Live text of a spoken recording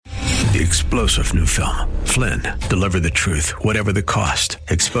The explosive new film, Flynn, deliver the truth, whatever the cost,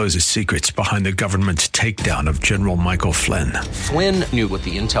 exposes secrets behind the government's takedown of General Michael Flynn. Flynn knew what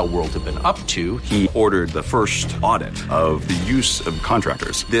the intel world had been up to. He ordered the first audit of the use of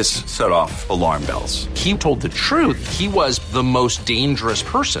contractors. This set off alarm bells. He told the truth. He was the most dangerous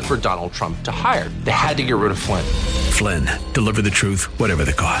person for Donald Trump to hire. They had to get rid of Flynn. Flynn, deliver the truth, whatever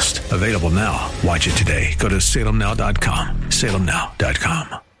the cost. Available now. Watch it today. Go to salemnow.com.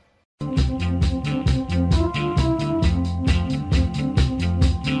 salemnow.com.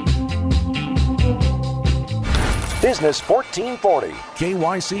 Business 1440.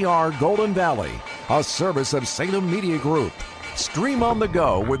 KYCR Golden Valley, a service of Salem Media Group. Stream on the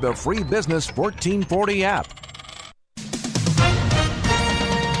go with the free Business 1440 app.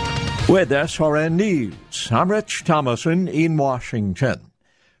 With SRN News, I'm Rich Thomason in Washington.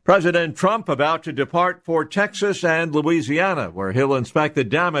 President Trump about to depart for Texas and Louisiana, where he'll inspect the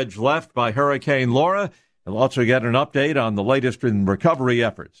damage left by Hurricane Laura. He'll also get an update on the latest in recovery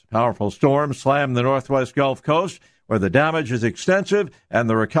efforts. Powerful storms slammed the northwest Gulf Coast, where the damage is extensive and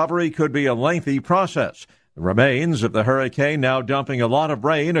the recovery could be a lengthy process. The remains of the hurricane now dumping a lot of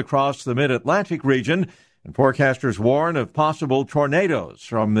rain across the mid-Atlantic region, and forecasters warn of possible tornadoes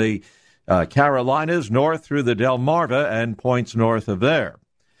from the Carolinas north through the Delmarva and points north of there.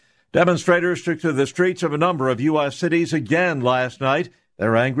 Demonstrators took to the streets of a number of U.S. cities again last night.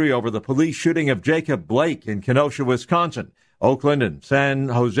 They're angry over the police shooting of Jacob Blake in Kenosha, Wisconsin. Oakland and San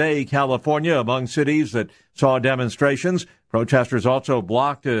Jose, California, among cities that saw demonstrations. Protesters also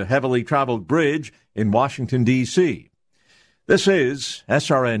blocked a heavily traveled bridge in Washington, D.C. This is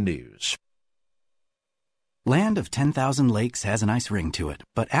SRN News. Land of 10,000 lakes has a nice ring to it,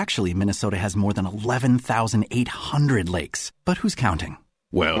 but actually Minnesota has more than 11,800 lakes. But who's counting?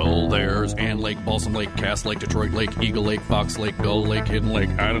 Well, there's Ann Lake, Balsam Lake, Cass Lake, Detroit Lake, Eagle Lake, Fox Lake, Gull Lake, Hidden Lake,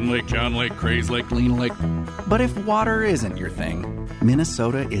 Island Lake, John Lake, Craze Lake, Lean Lake. But if water isn't your thing,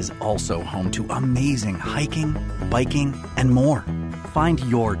 Minnesota is also home to amazing hiking, biking, and more. Find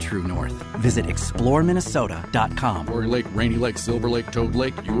your true north. Visit exploreminnesota.com. Quarry Lake, Rainy Lake, Silver Lake, Toad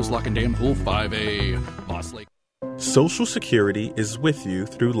Lake, US Lock and Dam Pool 5A, Boss Lake. Social Security is with you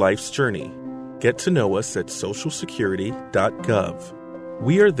through life's journey. Get to know us at socialsecurity.gov.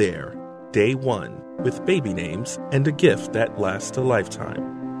 We are there, day one, with baby names and a gift that lasts a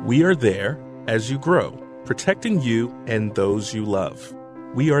lifetime. We are there as you grow, protecting you and those you love.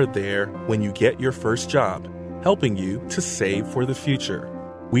 We are there when you get your first job, helping you to save for the future.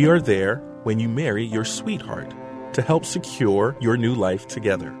 We are there when you marry your sweetheart, to help secure your new life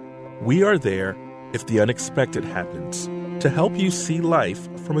together. We are there if the unexpected happens, to help you see life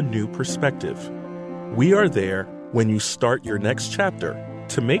from a new perspective. We are there when you start your next chapter,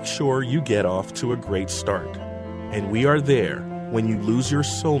 to make sure you get off to a great start. And we are there when you lose your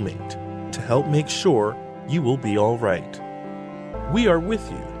soulmate, to help make sure you will be all right. We are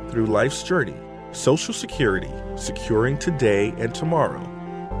with you through life's journey. Social Security, securing today and tomorrow.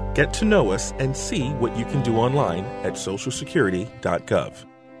 Get to know us and see what you can do online at socialsecurity.gov.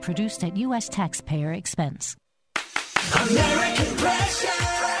 Produced at U.S. taxpayer expense. American pressure.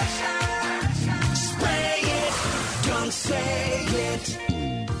 Spray it, don't say it.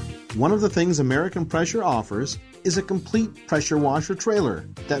 One of the things American Pressure offers is a complete pressure washer trailer.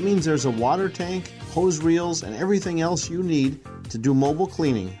 That means there's a water tank, hose reels, and everything else you need to do mobile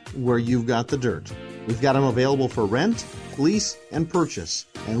cleaning where you've got the dirt. We've got them available for rent, lease, and purchase,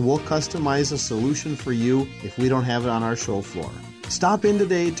 and we'll customize a solution for you if we don't have it on our show floor. Stop in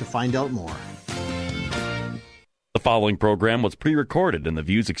today to find out more. The following program was pre-recorded, and the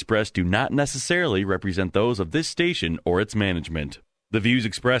views expressed do not necessarily represent those of this station or its management. The views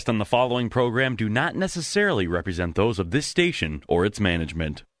expressed on the following program do not necessarily represent those of this station or its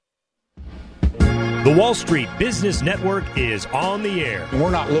management. The Wall Street Business Network is on the air.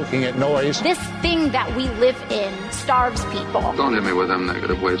 We're not looking at noise. This thing that we live in starves people. Don't hit me with them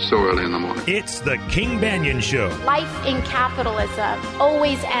negative waves so early in the morning. It's the King Banaian Show. Life in capitalism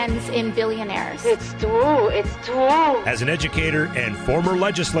always ends in billionaires. It's true. It's true. As an educator and former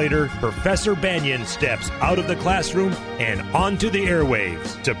legislator, Professor Banaian steps out of the classroom and onto the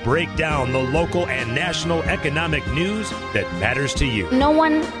airwaves to break down the local and national economic news that matters to you. No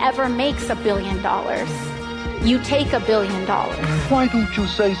one ever makes $1 billion. You take $1 billion. Why don't you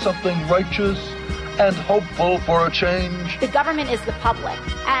say something righteous and hopeful for a change? The government is the public,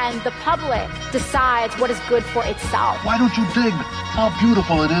 and the public decides what is good for itself. Why don't you dig how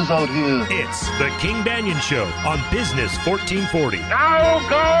beautiful it is out here? It's the King Banaian Show on Business 1440. Now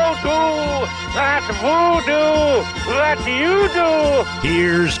go do that voodoo that you do.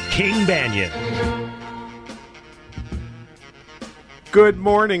 Here's King Banaian. Good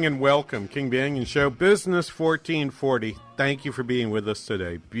morning and welcome. King Banyan Show, Business 1440. Thank you for being with us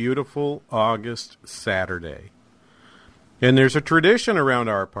today. Beautiful August Saturday. And there's a tradition around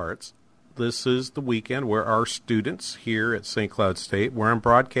our parts. This is the weekend where our students here at St. Cloud State, where I'm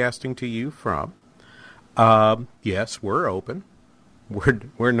broadcasting to you from, yes, we're open.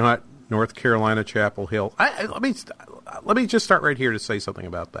 We're not North Carolina Chapel Hill. Let me just start right here to say something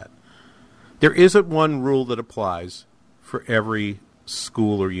about that. There isn't one rule that applies for every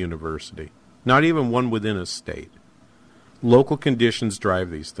school or university, not even one within a state. Local conditions drive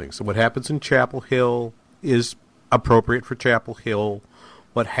these things. So what happens in Chapel Hill is appropriate for Chapel Hill.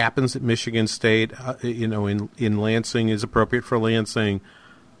 What happens at Michigan State, in Lansing is appropriate for Lansing.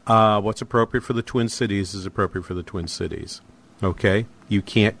 What's appropriate for the Twin Cities is appropriate for the Twin Cities. Okay? You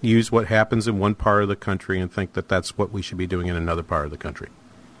can't use what happens in one part of the country and think that that's what we should be doing in another part of the country.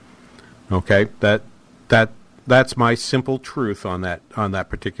 Okay? That's my simple truth on that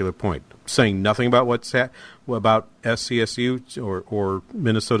particular point. Saying nothing about about SCSU or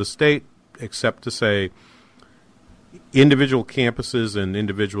Minnesota State, except to say individual campuses and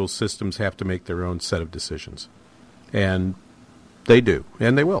individual systems have to make their own set of decisions, and they do,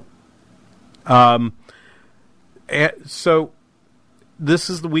 and they will. So this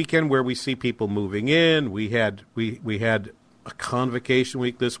is the weekend where we see people moving in. We had a convocation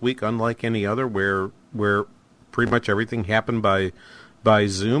week this week, unlike any other, where pretty much everything happened by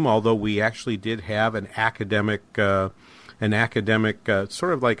Zoom, although we actually did have an academic sort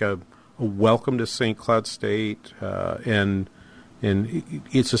of like a welcome to St. Cloud State, and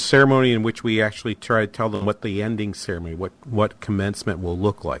it's a ceremony in which we actually try to tell them what the ending ceremony, what commencement will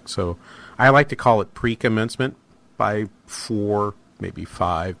look like. So I like to call it pre-commencement by 4, maybe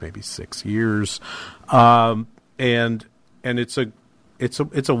 5, maybe 6 years, and it's a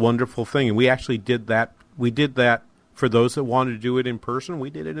wonderful thing, and we actually did that. We did that for those that wanted to do it in person. We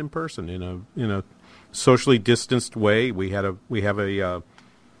did it in person in a socially distanced way. We have an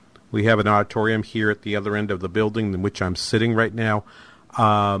auditorium here at the other end of the building in which I'm sitting right now,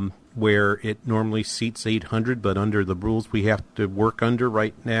 where it normally seats 800, but under the rules we have to work under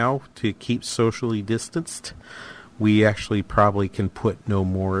right now to keep socially distanced, we actually probably can put no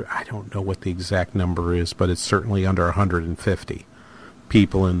more. I don't know what the exact number is, but it's certainly under 150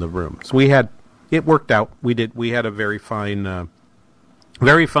 people in the room. So it worked out. We had a very fine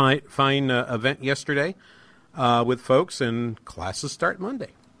event yesterday with folks, and classes start Monday,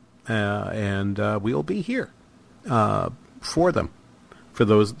 and we'll be here for them. For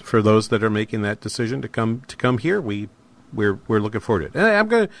those that are making that decision to come here, we're looking forward to it. And I'm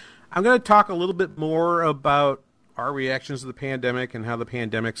going to talk a little bit more about our reactions to the pandemic and how the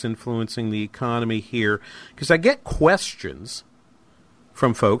pandemic's influencing the economy here, because I get questions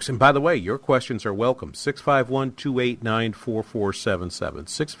from folks, and by the way, your questions are welcome. 651-289-4477.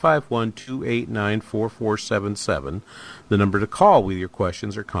 651-289-4477, the number to call with your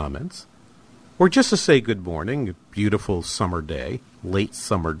questions or comments, or just to say good morning. A beautiful summer day, late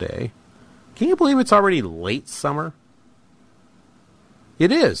summer day. Can you believe it's already late summer?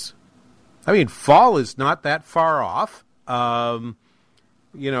 It is. I mean, fall is not that far off. Wyatt,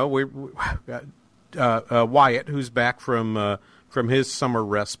 who's back from his summer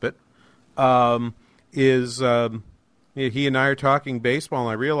respite, he and I are talking baseball,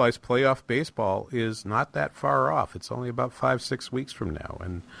 and I realize playoff baseball is not that far off. It's only about 5-6 weeks from now,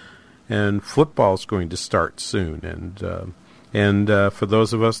 and football's going to start soon. And for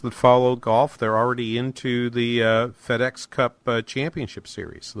those of us that follow golf, they're already into the FedEx Cup Championship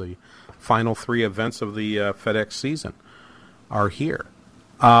Series. The final 3 events of the FedEx season are here.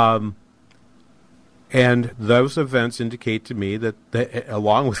 And those events indicate to me that,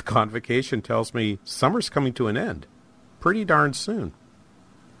 along with convocation, tells me summer's coming to an end pretty darn soon.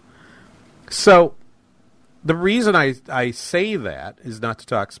 So the reason I say that is not to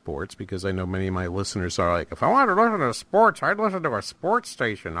talk sports, because I know many of my listeners are like, if I wanted to listen to sports, I'd listen to a sports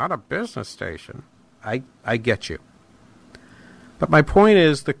station, not a business station. I get you. But my point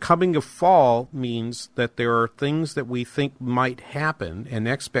is, the coming of fall means that there are things that we think might happen and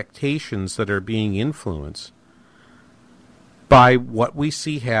expectations that are being influenced by what we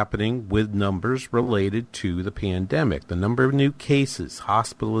see happening with numbers related to the pandemic, the number of new cases,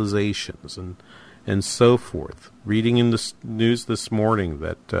 hospitalizations, and so forth. Reading in the news this morning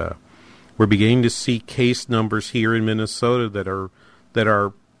that we're beginning to see case numbers here in Minnesota that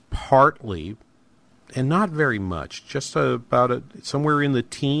are partly, and not very much, just about somewhere in the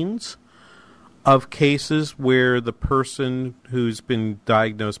teens of cases where the person who's been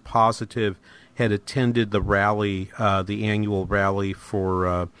diagnosed positive had attended the rally, the annual rally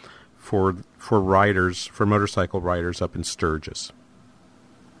for riders, for motorcycle riders up in Sturgis.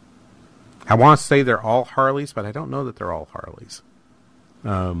 I want to say they're all Harleys, but I don't know that they're all Harleys.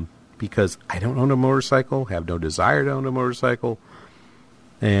 Because I don't own a motorcycle, have no desire to own a motorcycle,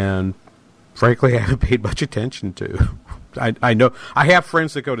 and frankly, I haven't paid much attention to. I know I have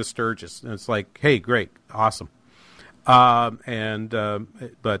friends that go to Sturgis, and it's like, hey, great, awesome. But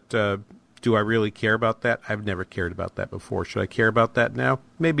do I really care about that? I've never cared about that before. Should I care about that now?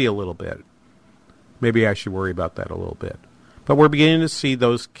 Maybe a little bit. Maybe I should worry about that a little bit. But we're beginning to see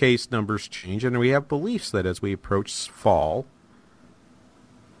those case numbers change, and we have beliefs that as we approach fall,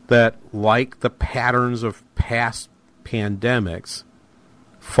 that like the patterns of past pandemics,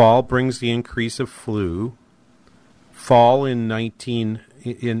 fall brings the increase of flu. Fall in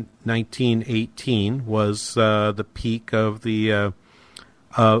 1918 was the peak of the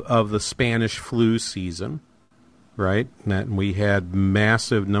Spanish flu season, right? And we had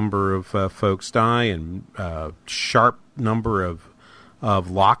massive number of folks die and sharp number of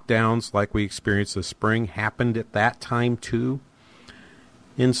lockdowns like we experienced this spring happened at that time too.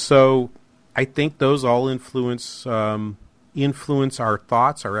 And so I think those all influence our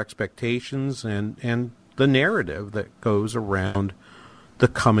thoughts, our expectations, and the narrative that goes around the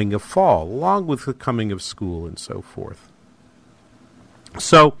coming of fall, along with the coming of school and so forth.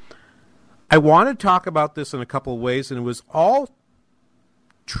 So I want to talk about this in a couple of ways, and it was all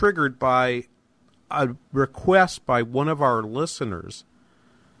triggered by a request by one of our listeners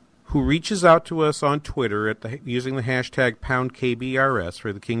who reaches out to us on Twitter using the hashtag #KBRS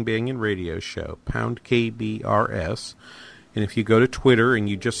for the King Banaian Radio Show, #KBRS. And if you go to Twitter and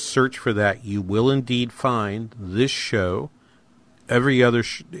you just search for that, you will indeed find this show. Every other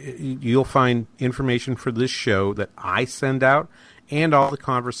you'll find information for this show that I send out and all the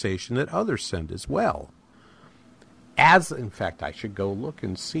conversation that others send as well. In fact, I should go look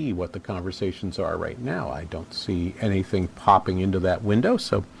and see what the conversations are right now. I don't see anything popping into that window,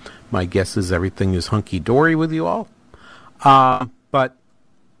 so my guess is everything is hunky-dory with you all. But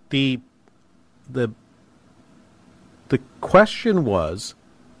the question was,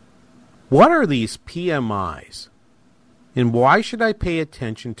 what are these PMIs? And why should I pay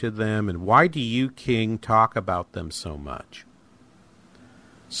attention to them? And why do you, King, talk about them so much?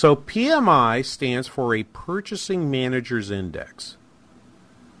 So PMI stands for a Purchasing Managers Index.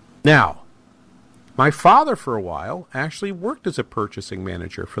 Now, my father for a while actually worked as a purchasing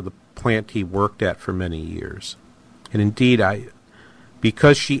manager for the plant he worked at for many years. And indeed,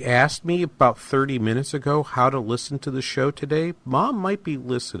 because she asked me about 30 minutes ago how to listen to the show today, Mom might be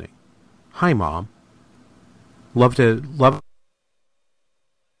listening. Hi, Mom. Love.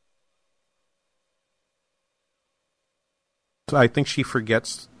 I think she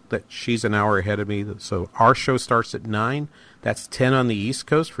forgets that she's an hour ahead of me. So our show starts at 9. That's 10 on the East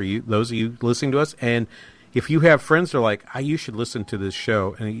Coast for you, those of you listening to us. And if you have friends that are like, you should listen to this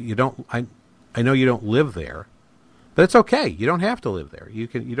show, and you don't, I know you don't live there, but it's okay. You don't have to live there. You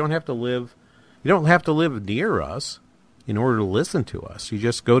don't have to live near us in order to listen to us. You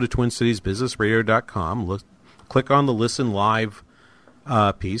just go to TwinCitiesBusinessRadio.com, click on the Listen Live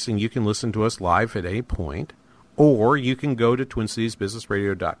piece, and you can listen to us live at any point. Or you can go to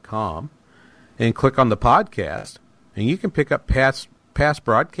TwinCitiesBusinessRadio.com and click on the podcast, and you can pick up past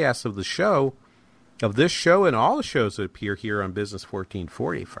broadcasts of this show, and all the shows that appear here on Business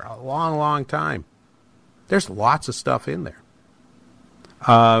 1440 for a long, long time. There's lots of stuff in there.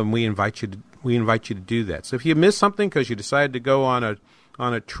 We invite you to do that. So if you missed something because you decided to go on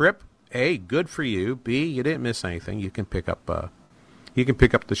a trip, A, good for you. B, you didn't miss anything. You can pick up the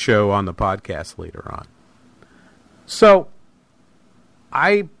show on the podcast later on. So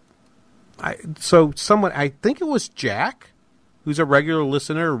I think it was Jack, who's a regular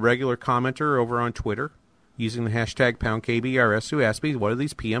listener, a regular commenter over on Twitter, using the hashtag #KBRS, who asked me, what are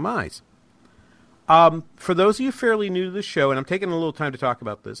these PMIs? For those of you fairly new to the show, and I'm taking a little time to talk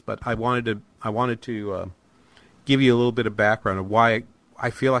about this, but I wanted to give you a little bit of background of why I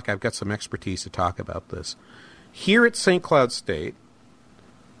feel like I've got some expertise to talk about this. Here at St. Cloud State,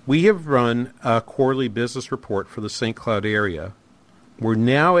 we have run a quarterly business report for the St. Cloud area. We're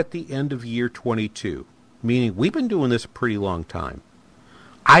now at the end of year 22, meaning we've been doing this a pretty long time.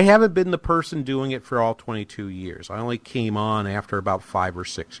 I haven't been the person doing it for all 22 years. I only came on after about 5 or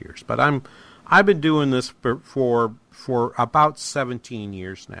 6 years. But I've been doing this for about 17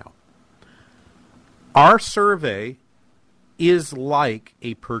 years now. Our survey is like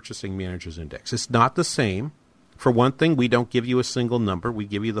a Purchasing Managers Index. It's not the same. For one thing, we don't give you a single number. We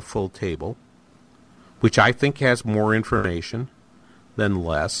give you the full table, which I think has more information than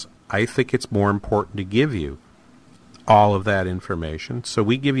less. I think it's more important to give you all of that information. So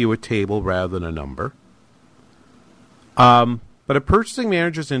we give you a table rather than a number. But But a purchasing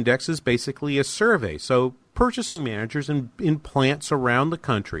manager's index is basically a survey. So purchasing managers in plants around the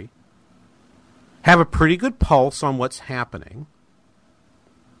country have a pretty good pulse on what's happening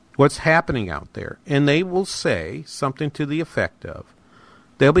out there. And they will say something to the effect of,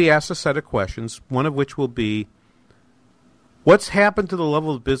 they'll be asked a set of questions, one of which will be, what's happened to the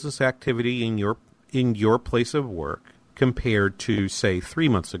level of business activity in your place of work compared to, say, 3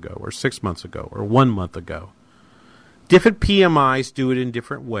 months ago or 6 months ago or 1 month ago? Different PMIs do it in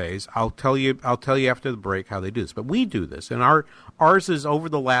different ways. I'll tell you after the break how they do this. But we do this, and ours is over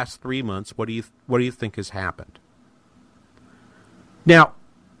the last 3 months. What do you think has happened? Now,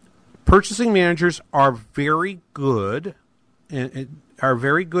 purchasing managers are very good and are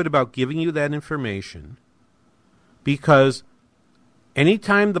very good about giving you that information, because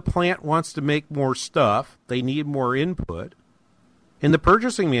anytime the plant wants to make more stuff, they need more input, and the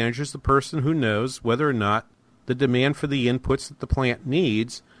purchasing manager is the person who knows whether or not the demand for the inputs that the plant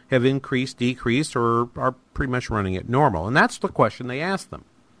needs have increased, decreased, or are pretty much running at normal. And that's the question they ask them.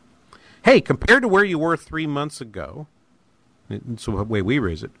 Hey, compared to where you were 3 months ago, so the way we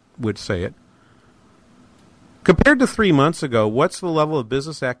would say it, compared to 3 months ago, what's the level of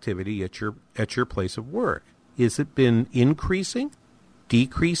business activity at your place of work? Is it been increasing,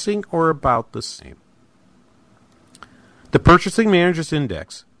 decreasing, or about the same? The Purchasing Managers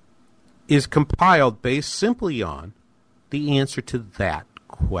Index is compiled based simply on the answer to that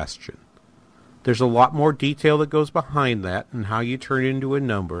question. There's a lot more detail that goes behind that and how you turn it into a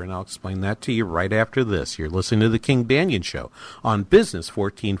number, and I'll explain that to you right after this. You're listening to The King Banaian Show on Business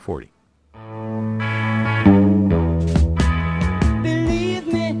 1440.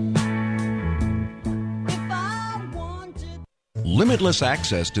 Limitless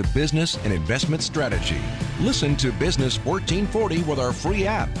access to business and investment strategy. Listen to Business 1440 with our free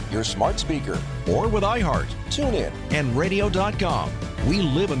app, your smart speaker, or with iHeart, TuneIn, and Radio.com. We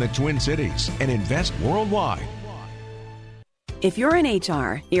live in the Twin Cities and invest worldwide. If you're in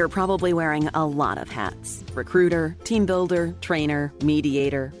HR, you're probably wearing a lot of hats. Recruiter, team builder, trainer,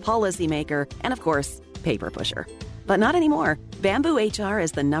 mediator, policymaker, and of course, paper pusher. But not anymore. Bamboo HR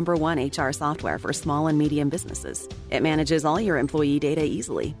is the #1 HR software for small and medium businesses. It manages all your employee data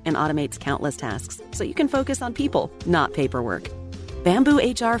easily and automates countless tasks, so you can focus on people, not paperwork. Bamboo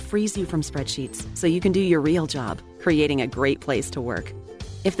HR frees you from spreadsheets, so you can do your real job, creating a great place to work.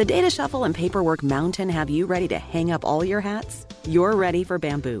 If the data shuffle and paperwork mountain have you ready to hang up all your hats, you're ready for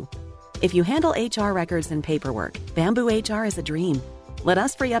Bamboo. If you handle HR records and paperwork, Bamboo HR is a dream. Let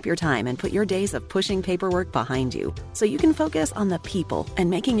us free up your time and put your days of pushing paperwork behind you, so you can focus on the people and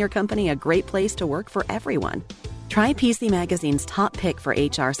making your company a great place to work for everyone. Try PC Magazine's top pick for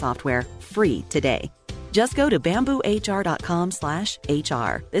HR software free today. Just go to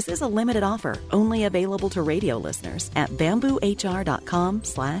bamboohr.com/HR. This is a limited offer, only available to radio listeners at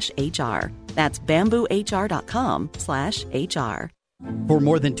bamboohr.com/HR. That's bamboohr.com/HR. For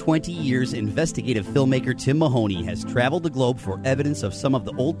more than 20 years, investigative filmmaker Tim Mahoney has traveled the globe for evidence of some of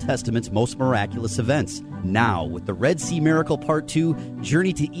the Old Testament's most miraculous events. Now, with the Red Sea Miracle Part 2,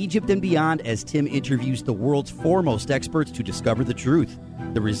 journey to Egypt and beyond as Tim interviews the world's foremost experts to discover the truth.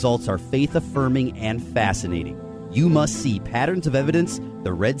 The results are faith-affirming and fascinating. You must see Patterns of Evidence,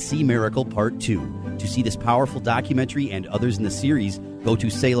 the Red Sea Miracle Part 2. To see this powerful documentary and others in the series, go to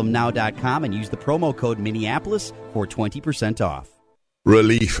salemnow.com and use the promo code Minneapolis for 20% off.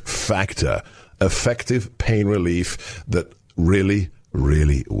 Relief Factor, effective pain relief that really,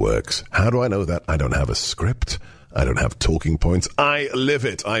 really works. How do I know that? I don't have a script. I don't have talking points. I live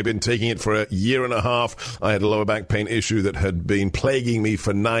it. I've been taking it for a year and a half. I had a lower back pain issue that had been plaguing me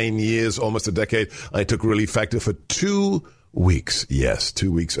for 9 years, almost a decade. I took Relief Factor for 2 weeks. Yes,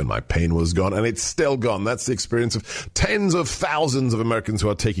 2 weeks, and my pain was gone, and it's still gone. That's the experience of tens of thousands of Americans who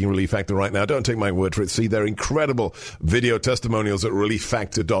are taking Relief Factor right now. Don't take my word for it. See their incredible video testimonials at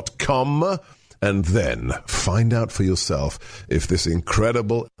relieffactor.com. And then find out for yourself if this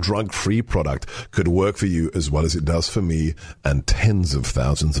incredible drug-free product could work for you as well as it does for me and tens of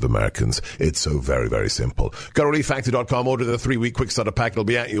thousands of Americans. It's so very, very simple. Go to relieffactor.com, order the 3-week quick starter pack. It'll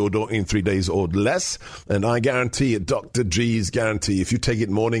be at your door in 3 days or less. And I guarantee it, Dr. G's guarantee, if you take it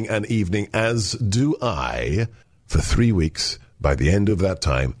morning and evening, as do I, for 3 weeks, by the end of that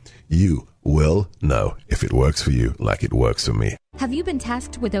time, you will know if it works for you like it works for me. Have you been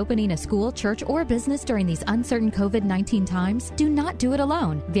tasked with opening a school, church, or business during these uncertain COVID-19 times? Do not do it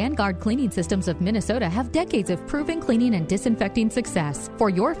alone. Vanguard Cleaning Systems of Minnesota have decades of proven cleaning and disinfecting success.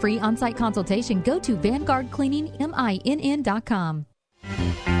 For your free on-site consultation, go to VanguardCleaningMINN.com.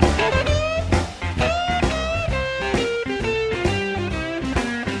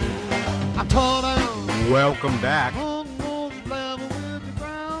 Welcome back.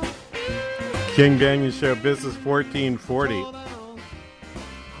 King Banaian Show, Business 1440.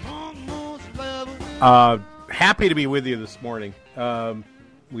 Happy to be with you this morning.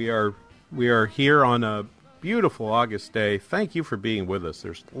 We are here on a beautiful August day. Thank you for being with us.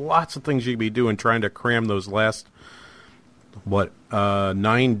 There's lots of things you can be doing, trying to cram those last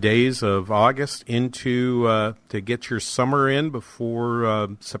 9 days of August into to get your summer in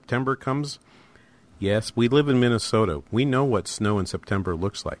before September comes. Yes, we live in Minnesota. We know what snow in September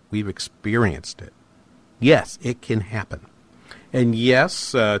looks like. We've experienced it. Yes, it can happen. And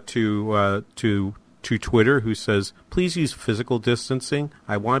yes, to Twitter, who says, please use physical distancing.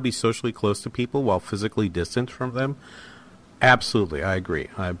 I want to be socially close to people while physically distant from them. Absolutely, I agree.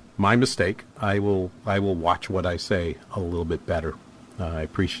 My mistake. I will watch what I say a little bit better. I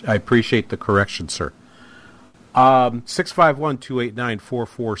appreciate the correction, sir.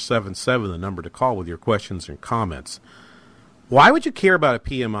 651-289-4477, the number to call with your questions and comments. Why would you care about a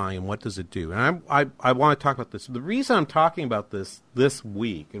PMI and what does it do? And I want to talk about this. The reason I'm talking about this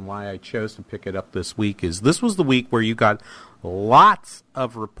week and why I chose to pick it up this week is this was the week where you got lots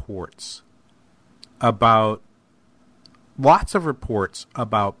of reports about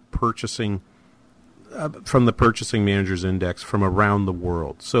purchasing from the Purchasing Managers Index from around the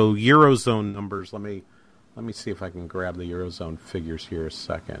world. So Eurozone numbers, let me see if I can grab the Eurozone figures here a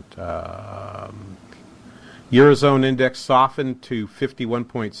second. Eurozone index softened to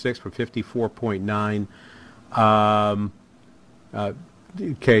 51.6 from 54.9.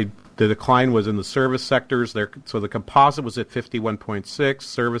 Okay, the decline was in the service sectors. So the composite was at 51.6,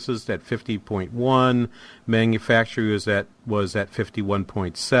 services at 50.1, manufacturing was at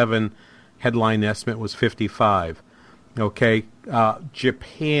 51.7, headline estimate was 55. Okay,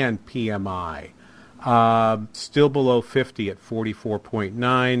 Japan PMI. Still below 50 at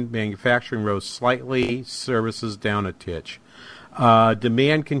 44.9. Manufacturing rose slightly. Services down a titch.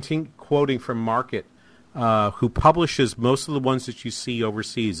 Demand continued, quoting from Market, who publishes most of the ones that you see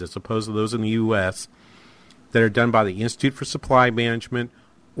overseas, as opposed to those in the U.S., that are done by the Institute for Supply Management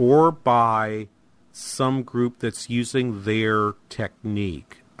or by some group that's using their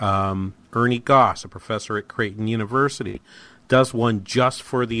technique. Ernie Goss, a professor at Creighton University, does one just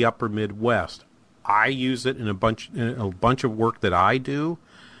for the upper Midwest. I use it in a bunch of work that I do.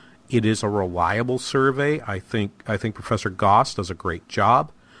 It is a reliable survey. I think Professor Goss does a great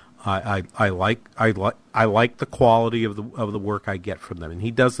job. I like the quality of the work I get from them, and he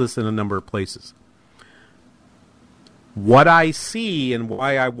does this in a number of places. What I see and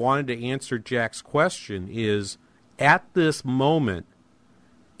why I wanted to answer Jack's question is, at this moment,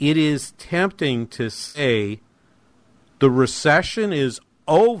 it is tempting to say the recession is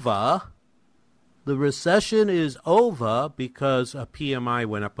over. The recession is over because a PMI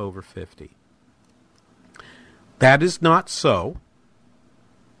went up over 50. That is not so.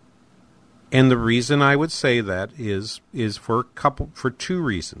 And the reason I would say that is for two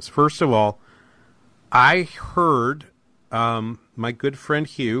reasons. First of all, I heard my good friend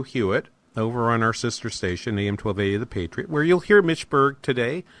Hugh Hewitt over on our sister station, AM 1280 The Patriot, where you'll hear Mitch Berg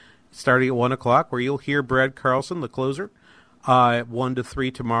today, starting at 1 o'clock, where you'll hear Brad Carlson, the closer, at 1 to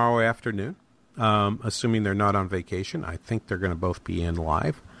 3 tomorrow afternoon. Assuming they're not on vacation. I think they're going to both be in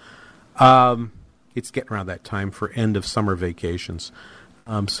live. It's getting around that time for end of summer vacations.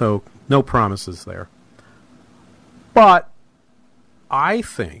 So no promises there. But I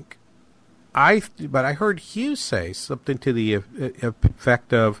heard Hugh say something to the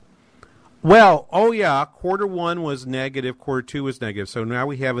effect of, well, oh yeah, quarter one was negative, quarter two was negative, so now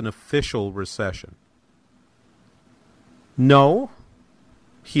we have an official recession. No,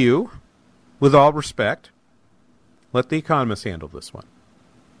 Hugh, with all respect, let the economists handle this one.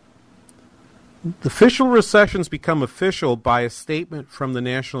 The official recessions become official by a statement from the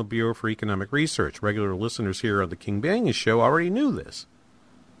National Bureau for Economic Research. Regular listeners here on the King Banaian Show already knew this.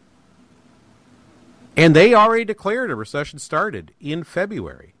 And they already declared a recession started in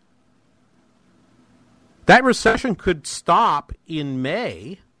February. That recession could stop in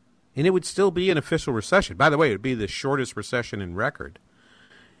May, and it would still be an official recession. By the way, it would be the shortest recession in record.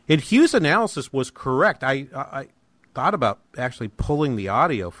 And Hugh's analysis was correct. I thought about actually pulling the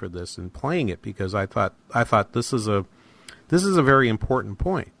audio for this and playing it because I thought this is a very important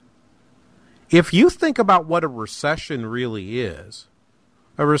point. If you think about what a recession really is,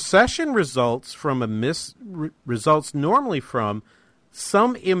 a recession results normally from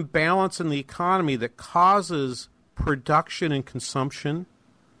some imbalance in the economy that causes production and consumption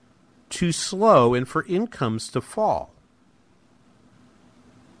to slow and for incomes to fall.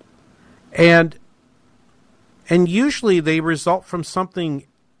 And usually they result from something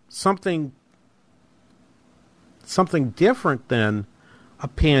different than a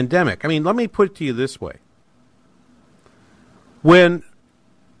pandemic. I mean, let me put it to you this way. When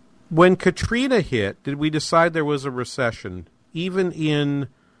Katrina hit, did we decide there was a recession, even in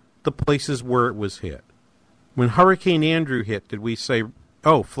the places where it was hit? When Hurricane Andrew hit, did we say,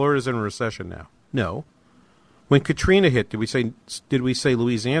 oh, Florida's in a recession now? No. When Katrina hit, did we say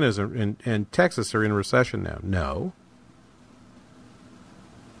Louisiana and Texas are in a recession now? No.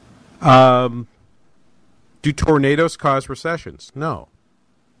 Do tornadoes cause recessions? No.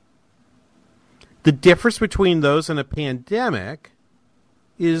 The difference between those and a pandemic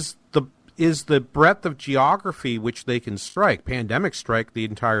is the breadth of geography which they can strike. Pandemics strike the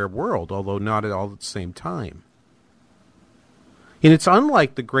entire world, although not at all at the same time. And it's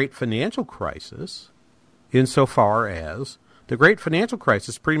unlike the Great Financial Crisis, insofar as the Great Financial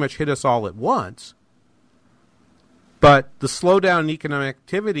Crisis pretty much hit us all at once, but the slowdown in economic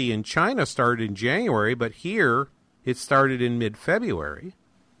activity in China started in January, but here it started in mid-February.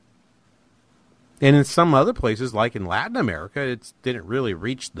 And in some other places, like in Latin America, it didn't really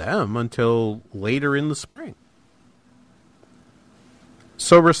reach them until later in the spring.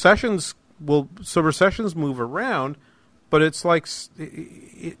 So recessions move around, but it's like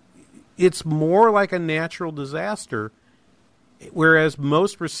it's more like a natural disaster, whereas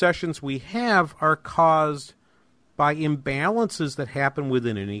most recessions we have are caused by imbalances that happen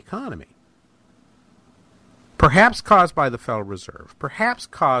within an economy. Perhaps caused by the Federal Reserve, perhaps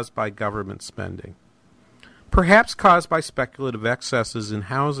caused by government spending, perhaps caused by speculative excesses in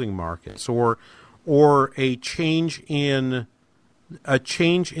housing markets, or a change in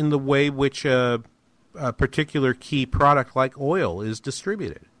the way which a particular key product like oil is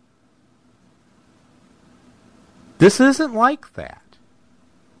distributed. This isn't like that.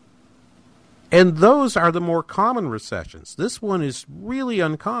 And those are the more common recessions. This one is really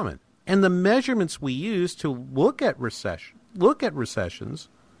uncommon. And the measurements we use to look at recessions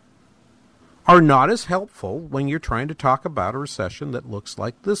are not as helpful when you're trying to talk about a recession that looks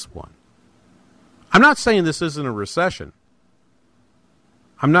like this one. I'm not saying this isn't a recession.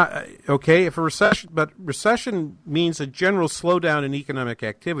 I'm not, okay, if a recession, but recession means a general slowdown in economic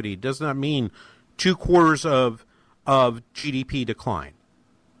activity. It does not mean 2 quarters of GDP decline.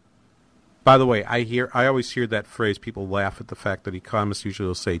 By the way, I always hear that phrase. People laugh at the fact that economists usually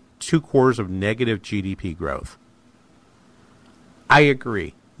will say 2 quarters of negative GDP growth. I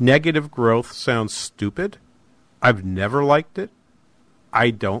agree. Negative growth sounds stupid. I've never liked it.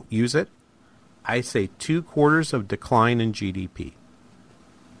 I don't use it. I say 2 quarters of decline in GDP.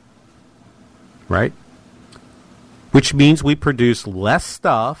 Right? Which means we produce less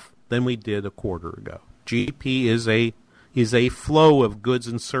stuff than we did a quarter ago. GDP is a flow of goods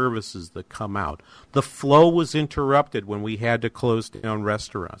and services that come out. The flow was interrupted when we had to close down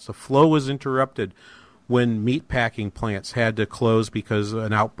restaurants. The flow was interrupted when meatpacking plants had to close because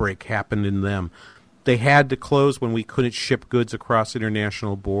an outbreak happened in them. They had to close when we couldn't ship goods across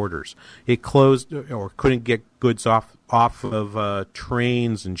international borders. It closed or couldn't get goods off of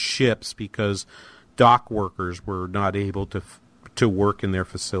trains and ships because dock workers were not able to work in their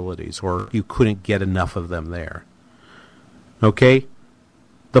facilities, or you couldn't get enough of them there. Okay?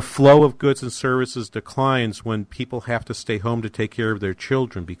 The flow of goods and services declines when people have to stay home to take care of their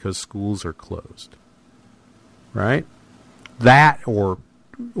children because schools are closed. Right? That or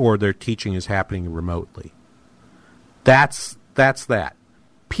their teaching is happening remotely. That's that.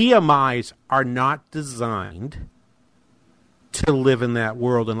 PMIs are not designed to live in that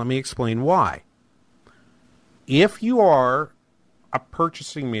world, and let me explain why. If you are a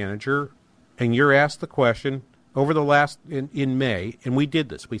purchasing manager and you're asked the question over the last in May, and we did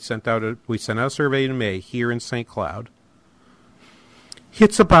this. We sent out a survey in May here in St. Cloud.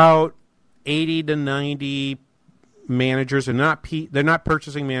 It's about 80 to 90 managers, and they're not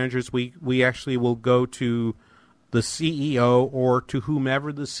purchasing managers. We actually will go to the CEO or to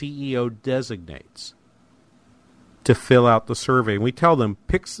whomever the CEO designates to fill out the survey. And we tell them,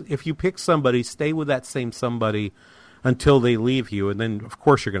 if you pick somebody, stay with that same somebody until they leave you, and then of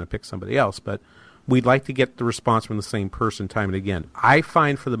course you're going to pick somebody else, but we'd like to get the response from the same person time and again. I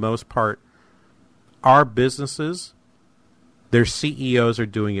find for the most part our businesses, their CEOs are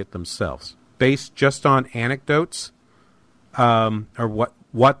doing it themselves. Based just on anecdotes or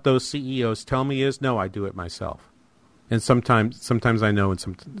what those CEOs tell me is, no, I do it myself. And sometimes I know,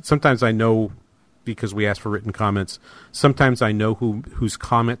 and sometimes I know because we ask for written comments. Sometimes I know whose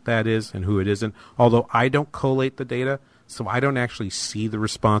comment that is and who it isn't, although I don't collate the data, so I don't actually see the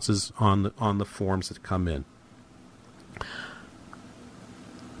responses on the forms that come in.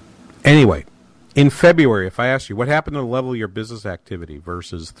 Anyway, in February, if I ask you, what happened to the level of your business activity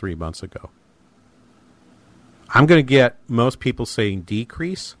versus 3 months ago? I'm going to get most people saying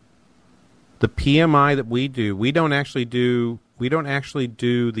decrease. The PMI that we do, we don't actually do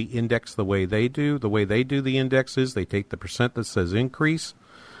the index the way they do. The way they do the index is they take the percent that says increase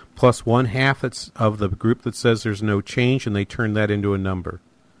plus 1/2 of the group that says there's no change, and they turn that into a number.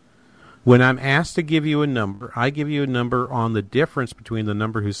 When I'm asked to give you a number, I give you a number on the difference between the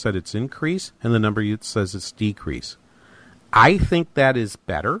number who said it's increase and the number that says it's decrease. I think that is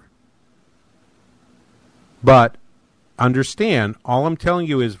better, but understand, all I'm telling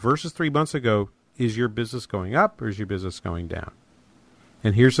you is versus 3 months ago, is your business going up or is your business going down?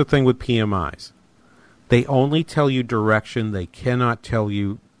 And here's the thing with PMIs. They only tell you direction. They cannot tell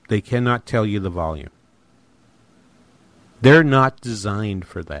you the volume. They're not designed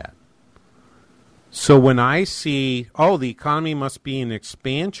for that. So when I see, the economy must be in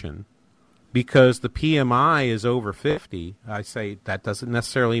expansion because the PMI is over 50, I say that doesn't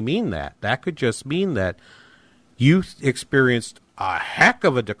necessarily mean that. That could just mean that you experienced a heck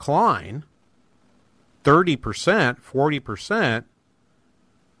of a decline, 30%, 40%,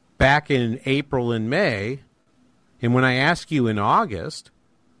 back in April and May. And when I ask you in August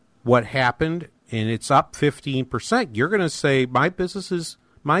what happened, and it's up 15%, you're going to say my business is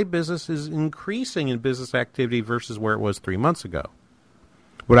increasing in business activity versus where it was 3 months ago.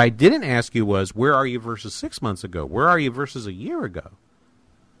 What I didn't ask you was, where are you versus 6 months ago? Where are you versus a year ago?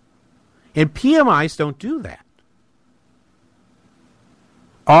 And PMIs don't do that.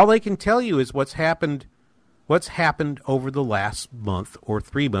 All they can tell you is what's happened over the last month or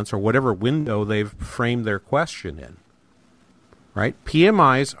 3 months or whatever window they've framed their question in. Right?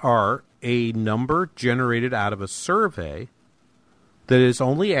 PMIs are a number generated out of a survey that is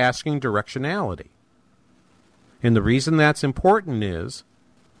only asking directionality. And the reason that's important is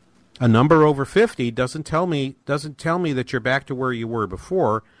a number over 50 doesn't tell me that you're back to where you were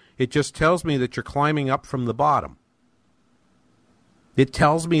before. It just tells me that you're climbing up from the bottom. It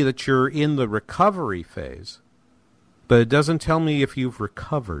tells me that you're in the recovery phase, but it doesn't tell me if you've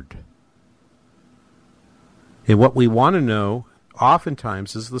recovered. And what we want to know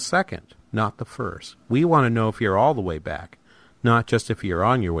oftentimes is the second, not the first. We want to know if you're all the way back, not just if you're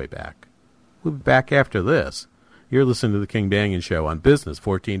on your way back. We'll be back after this. You're listening to the King Banaian Show on Business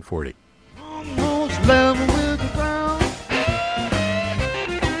 1440. Almost level with the ground.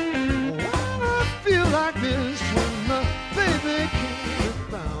 I feel like this when my baby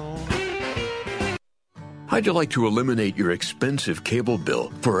came around. How'd you like to eliminate your expensive cable bill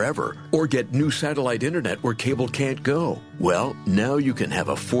forever or get new satellite internet where cable can't go? Well, now you can have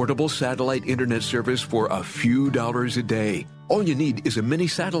affordable satellite internet service for a few dollars a day. All you need is a mini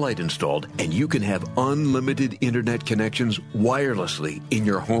satellite installed, and you can have unlimited internet connections wirelessly in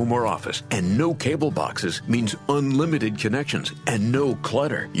your home or office. And no cable boxes means unlimited connections and no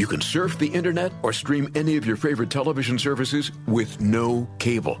clutter. You can surf the internet or stream any of your favorite television services with no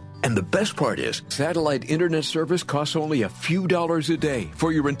cable. And the best part is, satellite internet service costs only a few dollars a day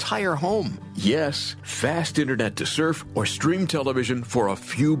for your entire home. Yes, fast internet to surf or stream television for a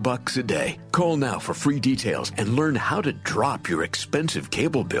few bucks a day. Call now for free details and learn how to drop your expensive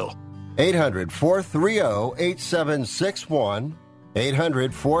cable bill. 800-430-8761.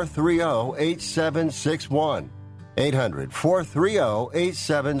 800-430-8761.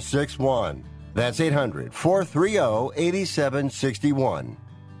 800-430-8761. That's 800-430-8761.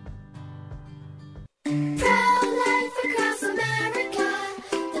 Pro-life across America,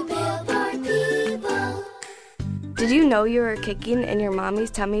 the Billboard people. Did you know you were kicking in your mommy's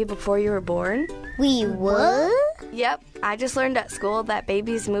tummy before you were born? We what? Yep, I just learned at school that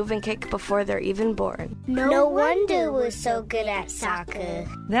babies move and kick before they're even born. No wonder we're so good at soccer.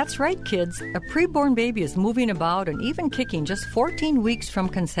 That's right, kids. A preborn baby is moving about and even kicking just 14 weeks from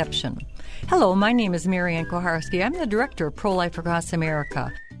conception. Hello, my name is Marianne Koharski. I'm the director of Pro-Life Across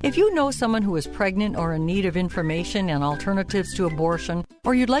America. If you know someone who is pregnant or in need of information and alternatives to abortion,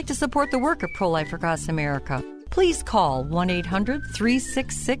 or you'd like to support the work of Pro-Life Across America, please call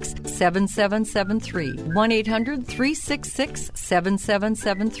 1-800-366-7773,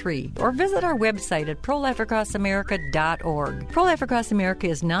 1-800-366-7773, or visit our website at prolifeacrossamerica.org. Pro-Life Across America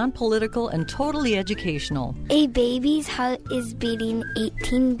is non-political and totally educational. A baby's heart is beating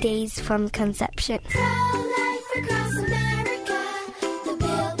 18 days from conception. Pro-life across America, the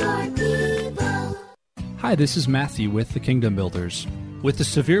Billboard people. Hi, this is Matthew with the Kingdom Builders. With the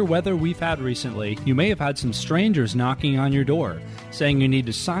severe weather we've had recently, you may have had some strangers knocking on your door, saying you need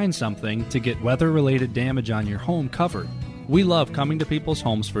to sign something to get weather-related damage on your home covered. We love coming to people's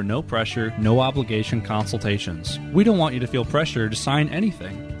homes for no pressure, no obligation consultations. We don't want you to feel pressure to sign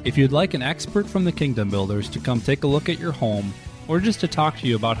anything. If you'd like an expert from the Kingdom Builders to come take a look at your home, or just to talk to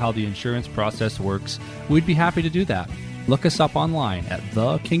you about how the insurance process works, we'd be happy to do that. Look us up online at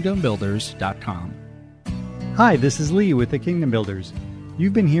thekingdombuilders.com. Hi, this is Lee with the Kingdom Builders.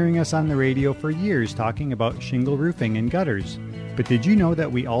 You've been hearing us on the radio for years talking about shingle roofing and gutters. But did you know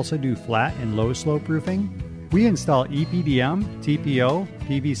that we also do flat and low slope roofing? We install EPDM, TPO,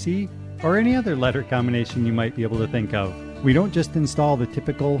 PVC, or any other letter combination you might be able to think of. We don't just install the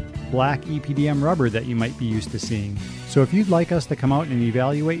typical black EPDM rubber that you might be used to seeing. So if you'd like us to come out and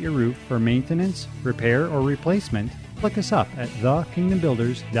evaluate your roof for maintenance, repair, or replacement, look us up at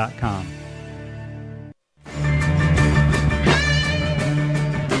thekingdombuilders.com.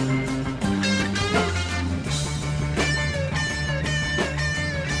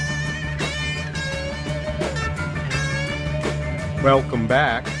 Welcome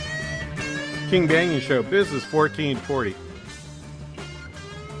back. King Banaian Show, Business 1440.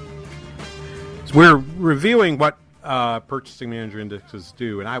 So we're reviewing what purchasing manager indexes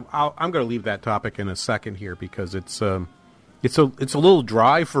do, and I'm going to leave that topic in a second here because it's a little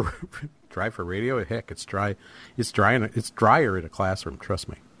dry for radio. Heck, it's dry. It's drier in a classroom. Trust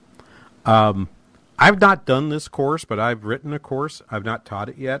me. I've not done this course, but I've written a course. I've not taught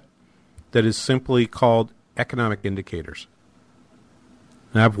it yet. That is simply called Economic Indicators.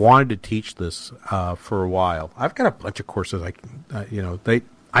 And I've wanted to teach this for a while. I've got a bunch of courses.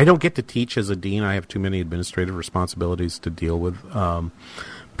 I don't get to teach as a dean. I have too many administrative responsibilities to deal with,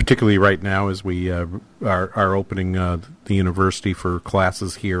 particularly right now as we are opening the university for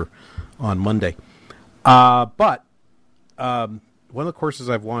classes here on Monday. But one of the courses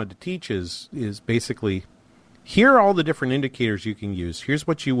I've wanted to teach is basically, here are all the different indicators you can use. Here's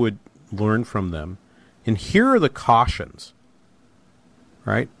what you would learn from them. And here are the cautions.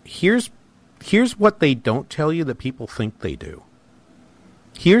 Right? Here's what they don't tell you that people think they do.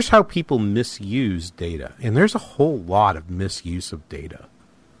 Here's how people misuse data. And there's a whole lot of misuse of data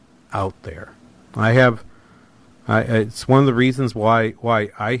out there. It's one of the reasons why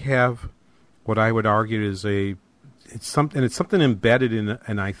I have what I would argue is it's something embedded in,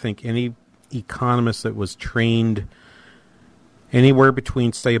 and I think any economist that was trained anywhere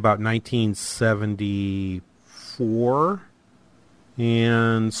between, say, about 1974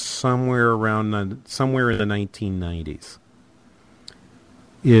 and somewhere in the 1990s,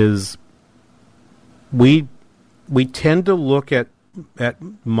 is we tend to look at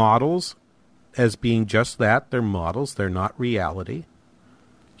models as being just that. They're models. They're not reality.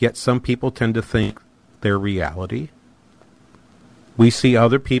 Yet some people tend to think they're reality. We see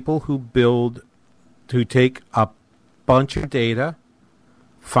other people who take a bunch of data,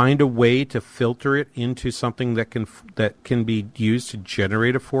 find a way to filter it into something that can be used to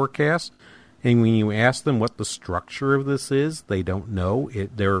generate a forecast. And when you ask them what the structure of this is, they don't know.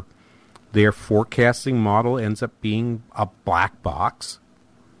 Their forecasting model ends up being a black box.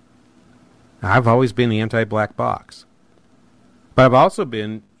 I've always been anti-black box, but I've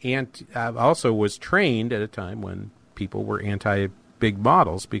also was trained at a time when people were anti-big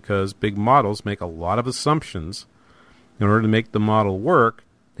models, because big models make a lot of assumptions in order to make the model work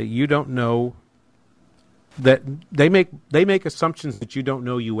that you don't know, that they make assumptions that you don't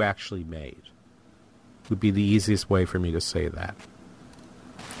know you actually made. Would be the easiest way for me to say that.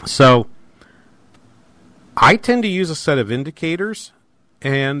 So I tend to use a set of indicators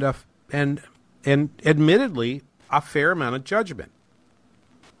and admittedly a fair amount of judgment.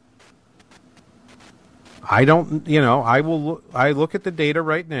 I look at the data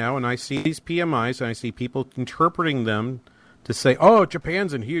right now and I see these PMIs and I see people interpreting them to say, "Oh,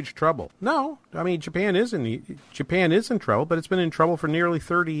 Japan's in huge trouble." No, I mean Japan is in trouble, but it's been in trouble for nearly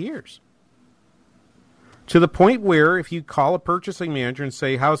 30 years. To the point where if you call a purchasing manager and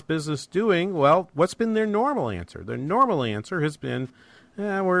say, "How's business doing?" Well, what's been their normal answer? Their normal answer has been,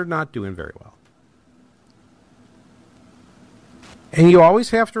 "We're not doing very well." And you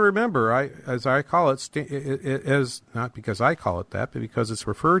always have to remember, as I call it, as not because I call it that, but because it's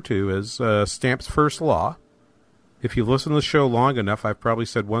referred to as Stamp's first law. If you've listened to the show long enough, I've probably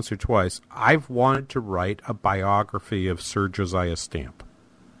said once or twice, I've wanted to write a biography of Sir Josiah Stamp.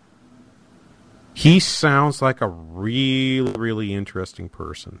 He sounds like a really, really interesting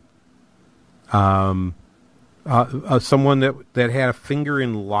person. Someone that had a finger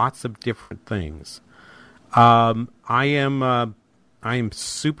in lots of different things. I am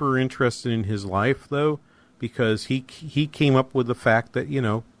super interested in his life, though, because he came up with the fact that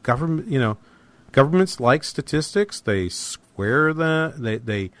governments like statistics. They square them.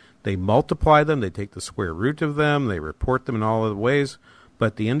 They multiply them. They take the square root of them. They report them in all other ways. But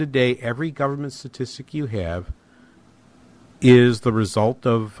at the end of the day, every government statistic you have is the result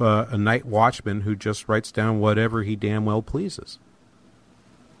of a night watchman who just writes down whatever he damn well pleases.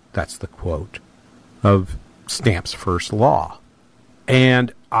 That's the quote of Stamp's first law.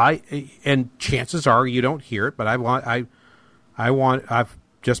 And chances are you don't hear it, but I've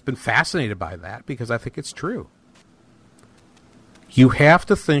just been fascinated by that because I think it's true. You have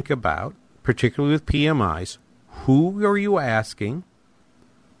to think about, particularly with PMIs, who are you asking,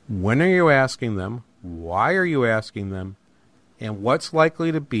 when are you asking them, why are you asking them, and what's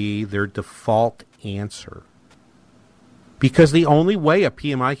likely to be their default answer. Because the only way a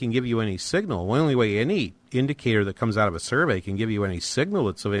PMI can give you any signal, the only way any indicator that comes out of a survey can give you any signal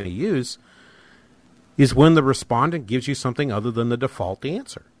that's of any use, is when the respondent gives you something other than the default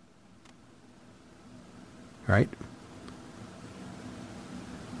answer. Right?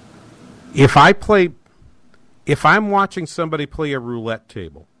 If I'm watching somebody play a roulette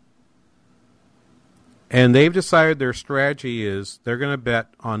table, and they've decided their strategy is they're going to bet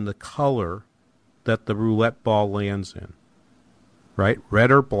on the color that the roulette ball lands in, right?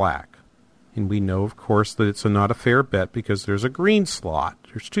 Red or black. And we know, of course, that it's not a fair bet because there's a green slot.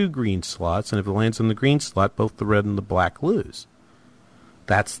 There's two green slots, and if it lands in the green slot, both the red and the black lose.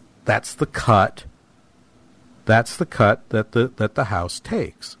 That's the cut. That's the cut that the house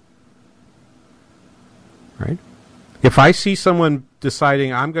takes. Right? If I see someone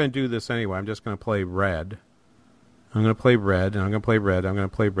deciding, I'm going to do this anyway, I'm just going to play red. I'm going to play red, and I'm going to play red, I'm going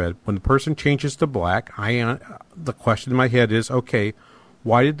to play red. When the person changes to black, the question in my head is, okay,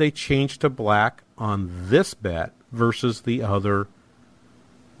 why did they change to black on this bet versus the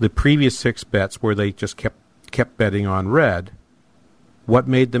previous 6 bets where they just kept betting on red? What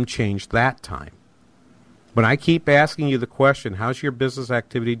made them change that time? When I keep asking you the question, how's your business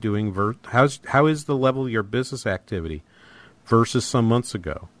activity doing? How is the level of your business activity versus some months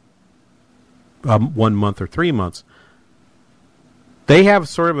ago? 1 month or 3 months. They have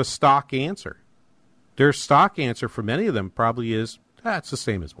sort of a stock answer. Their stock answer for many of them probably is, it's the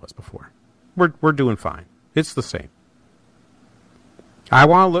same as it was before. We're doing fine. It's the same.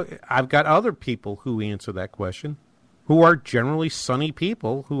 I've got other people who answer that question, who are generally sunny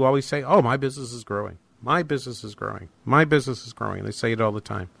people who always say, oh, my business is growing. My business is growing. My business is growing. They say it all the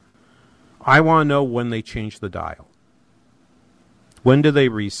time. I want to know when they change the dial. When do they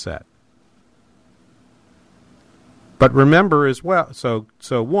reset? But remember as well, so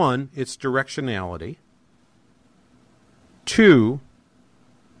 1, it's directionality. 2,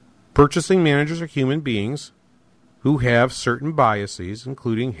 purchasing managers are human beings who have certain biases,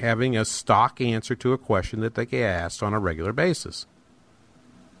 including having a stock answer to a question that they get asked on a regular basis.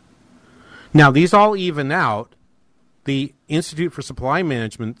 Now, these all even out. The Institute for Supply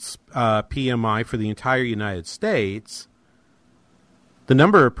Management's PMI for the entire United States, the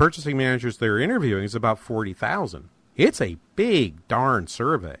number of purchasing managers they're interviewing is about 40,000. It's a big darn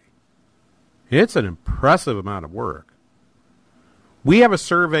survey. It's an impressive amount of work. We have a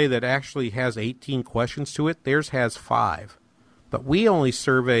survey that actually has 18 questions to it. Theirs has 5. But we only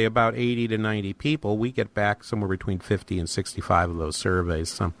survey about 80 to 90 people. We get back somewhere between 50 and 65 of those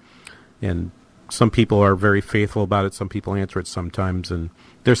surveys. And some people are very faithful about it. Some people answer it sometimes. And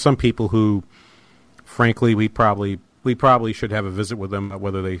there's some people who, frankly, we probably should have a visit with them about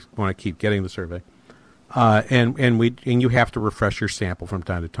whether they want to keep getting the survey. And you have to refresh your sample from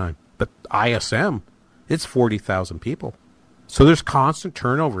time to time. But ISM, it's 40,000 people. So there's constant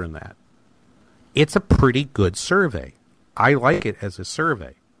turnover in that. It's a pretty good survey. I like it as a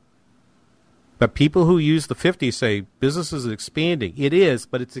survey. But people who use the 50 say business is expanding. It is,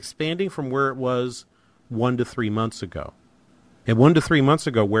 but it's expanding from where it was 1 to 3 months ago. And 1 to 3 months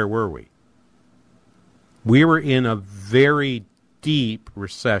ago, where were we? We were in a very deep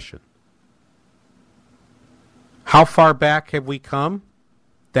recession. How far back have we come?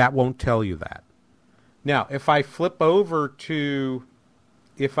 That won't tell you that. Now, if I flip over to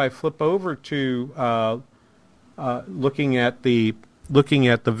looking at the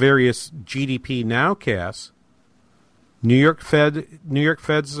various GDP nowcasts, New York Fed's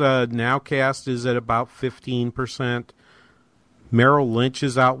nowcast is at about 15%. Merrill Lynch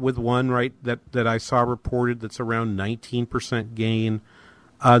is out with one that I saw reported that's around 19% gain.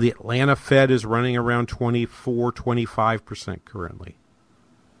 The Atlanta Fed is running around 24-25% currently.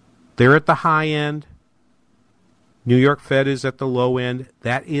 They're at the high end. New York Fed is at the low end.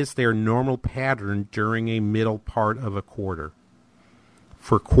 That is their normal pattern during a middle part of a quarter.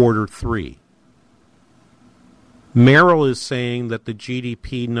 For quarter 3. Merrill is saying that the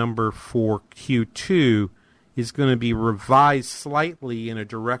GDP number for Q2 is going to be revised slightly in a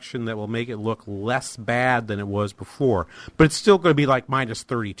direction that will make it look less bad than it was before. But it's still going to be like minus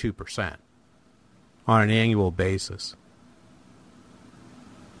 32% on an annual basis.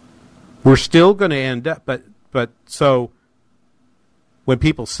 We're still going to end up, but so when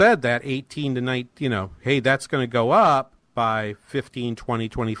people said that 18 to 19, hey, that's going to go up by 15, 20,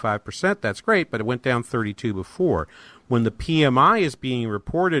 25%, that's great, but it went down 32 before. When the PMI is being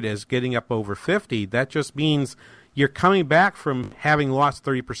reported as getting up over 50, that just means you're coming back from having lost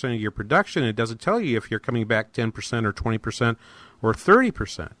 30% of your production. It doesn't tell you if you're coming back 10% or 20% or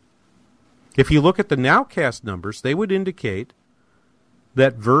 30%. If you look at the Nowcast numbers, they would indicate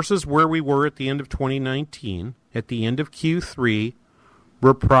that versus where we were at the end of 2019, at the end of Q3,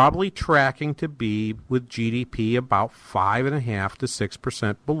 we're probably tracking to be with GDP about 5.5% to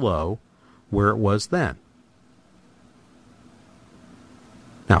 6% below where it was then.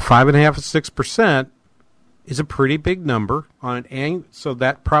 Now, 5.5% to 6% is a pretty big number on an annual, so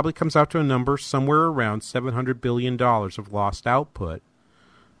that probably comes out to a number somewhere around $700 billion of lost output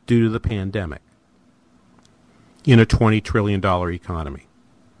due to the pandemic in a $20 trillion economy.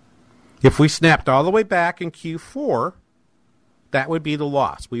 If we snapped all the way back in Q4, that would be the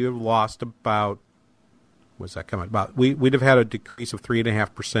loss. We would have lost about, what's that coming about? We'd have had a decrease of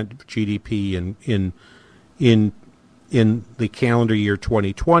 3.5% of GDP in the calendar year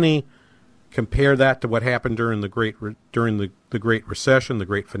 2020. Compare that to what happened during the Great Recession, the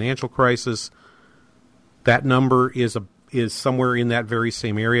Great Financial Crisis. That number is somewhere in that very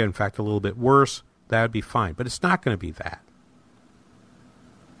same area. In fact, a little bit worse. That would be fine, but it's not going to be that.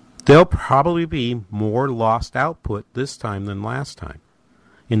 There'll probably be more lost output this time than last time.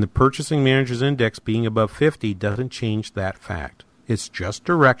 And the Purchasing Managers Index being above 50 doesn't change that fact. It's just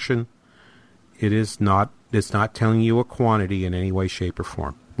direction. It's not telling you a quantity in any way, shape, or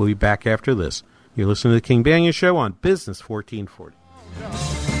form. We'll be back after this. You're listening to the King Banaian Show on Business 1440.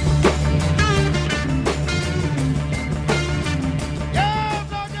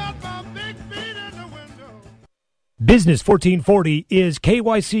 Business 1440 is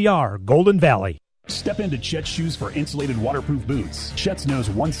KYCR Golden Valley. Step into Chet's Shoes for insulated waterproof boots. Chet's knows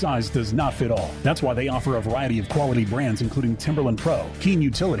one size does not fit all. That's why they offer a variety of quality brands including Timberland Pro, Keen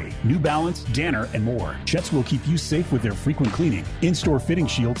Utility, New Balance, Danner, and more. Chet's will keep you safe with their frequent cleaning, in-store fitting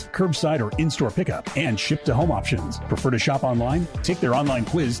shields, curbside or in-store pickup, and ship-to-home options. Prefer to shop online? Take their online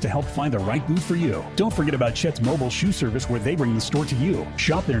quiz to help find the right boot for you. Don't forget about Chet's mobile shoe service where they bring the store to you.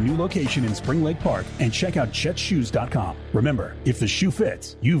 Shop their new location in Spring Lake Park and check out ChetShoes.com. Remember, if the shoe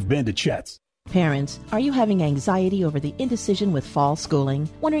fits, you've been to Chet's. Parents, are you having anxiety over the indecision with fall schooling?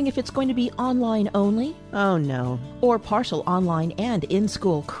 Wondering if it's going to be online only? Oh no. Or partial online and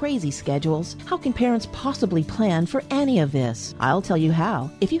in-school crazy schedules? How can parents possibly plan for any of this? I'll tell you how.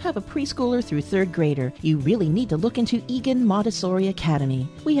 If you have a preschooler through third grader, you really need to look into Egan Montessori Academy.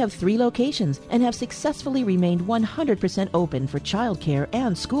 We have 3 locations and have successfully remained 100% open for childcare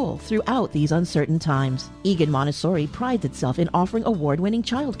and school throughout these uncertain times. Egan Montessori prides itself in offering award-winning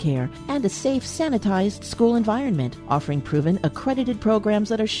childcare and a safe, sanitized school environment, offering proven, accredited programs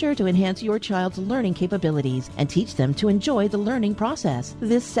that are sure to enhance your child's learning capabilities and teach them to enjoy the learning process.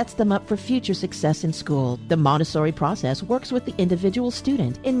 This sets them up for future success in school. The Montessori process works with the individual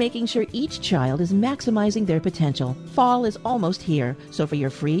student in making sure each child is maximizing their potential. Fall is almost here, so for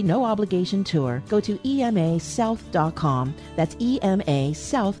your free, no-obligation tour, go to emasouth.com. That's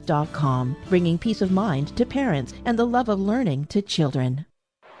emasouth.com, bringing peace of mind to parents and the love of learning to children.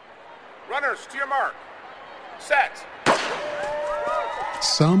 Runners, to your mark. Set.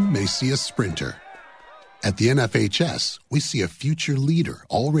 Some may see a sprinter. At the NFHS, we see a future leader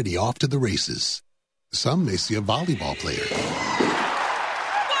already off to the races. Some may see a volleyball player.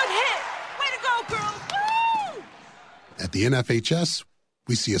 Good hit! Way to go, girls! Woo! At the NFHS,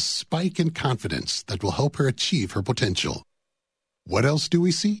 we see a spike in confidence that will help her achieve her potential. What else do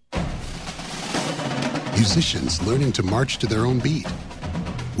we see? Musicians learning to march to their own beat.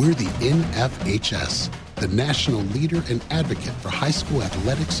 We're the NFHS, the national leader and advocate for high school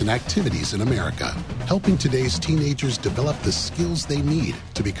athletics and activities in America, helping today's teenagers develop the skills they need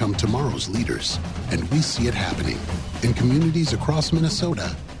to become tomorrow's leaders. And we see it happening in communities across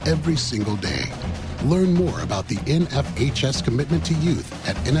Minnesota every single day. Learn more about the NFHS commitment to youth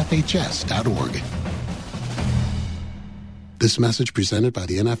at nfhs.org. This message presented by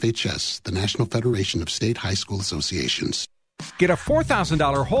the NFHS, the National Federation of State High School Associations. Get a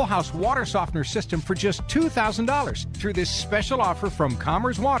 $4,000 whole house water softener system for just $2,000 through this special offer from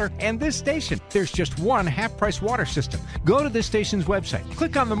Commerce Water and this station. There's just one half-price water system. Go to this station's website,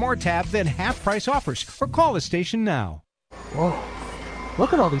 click on the More tab, then half-price offers, or call the station now. Whoa,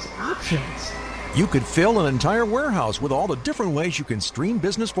 look at all these options. You could fill an entire warehouse with all the different ways you can stream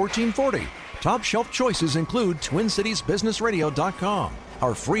Business 1440. Top shelf choices include TwinCitiesBusinessRadio.com,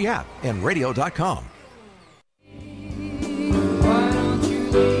 our free app, and radio.com.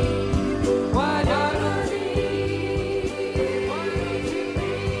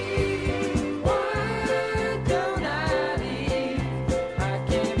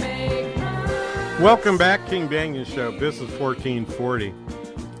 Welcome back, King Banyan Show, Business 1440.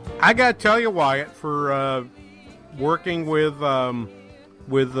 I got to tell you, Wyatt, for working with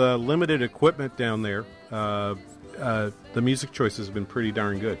limited equipment down there, the music choice has been pretty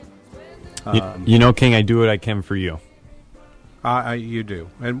darn good. You know, King, I do what I can for you. You do.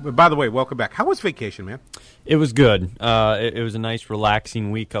 And by the way, welcome back. How was vacation, man? It was good. It was a nice, relaxing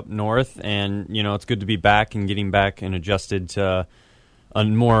week up north, and it's good to be back and getting back and adjusted to a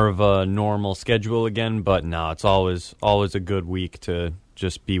more of a normal schedule again. But no, it's always a good week to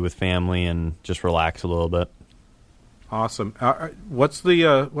just be with family and just relax a little bit. Awesome. What's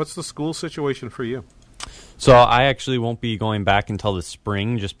the school situation for you? So I actually won't be going back until the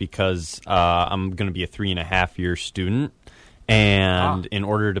spring, just because I'm going to be a 3.5-year student. And in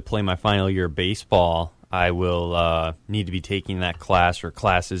order to play my final year of baseball, I will need to be taking that class or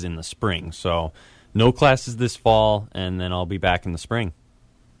classes in the spring. So no classes this fall, and then I'll be back in the spring.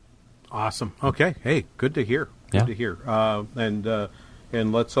 Awesome. Okay. Hey, good to hear. Good to hear.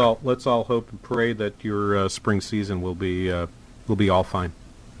 And let's all hope and pray that your spring season will be all fine.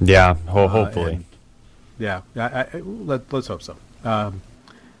 Yeah. Hopefully. Let's hope so.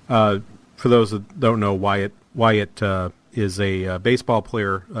 For those that don't know, Wyatt is a baseball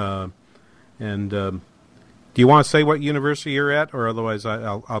player, and do you want to say what university you're at, or otherwise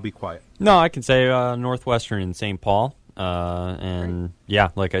I'll be quiet? No, I can say Northwestern in St. Paul, and yeah,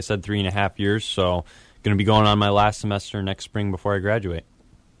 like I said, 3.5 years. So going to be going on my last semester next spring before I graduate.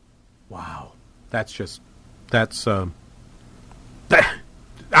 Wow, I'm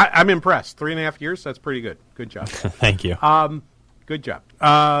impressed. 3.5 years, that's pretty good. Good job. Thank you. Good job.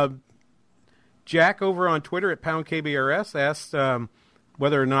 Jack over on Twitter at @PoundKBRS asked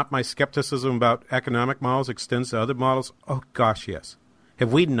whether or not my skepticism about economic models extends to other models. Oh gosh, yes.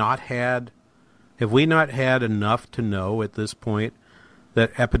 Have we not had enough to know at this point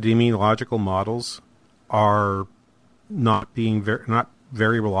that epidemiological models are not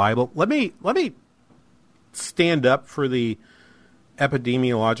very reliable? Let me stand up for the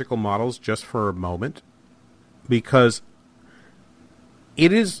epidemiological models just for a moment, because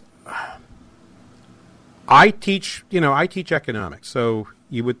it is. I teach economics, so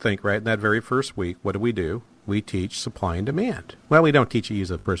you would think, right, in that very first week, what do? We teach supply and demand. Well, we don't teach it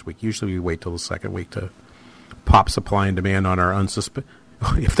the first week. Usually we wait till the second week to pop supply and demand on our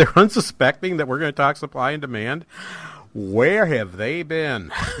if they're unsuspecting that we're going to talk supply and demand, where have they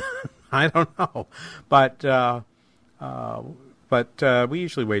been? I don't know. But we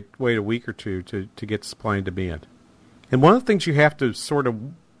usually wait a week or two to get supply and demand. And one of the things you have to sort of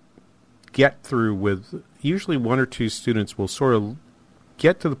get through with, usually one or two students will sort of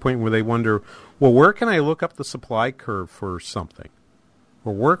get to the point where they wonder, well, where can I look up the supply curve for something?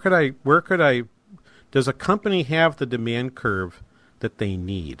 Or where could I does a company have the demand curve that they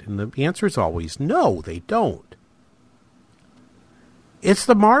need? And the answer is always no, they don't. It's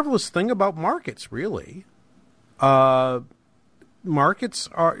the marvelous thing about markets, really. Markets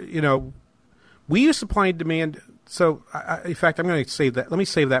are, we use supply and demand. So, in fact, I'm going to save that. Let me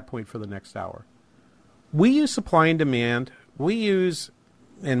save that point for the next hour. We use supply and demand. We use,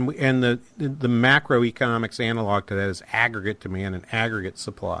 and the macroeconomics analog to that is aggregate demand and aggregate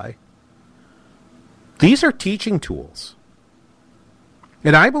supply. These are teaching tools.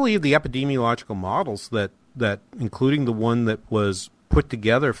 And I believe the epidemiological models that including the one that was put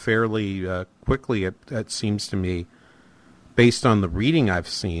together fairly quickly, it seems to me, based on the reading I've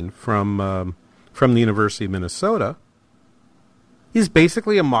seen from the University of Minnesota, is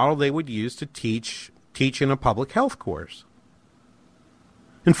basically a model they would use to teach in a public health course.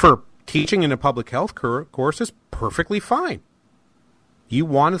 And for teaching in a public health course is perfectly fine. You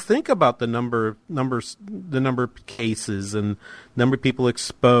want to think about the number of cases and number of people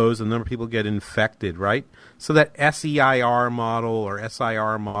exposed and number of people get infected, right? So that SEIR model or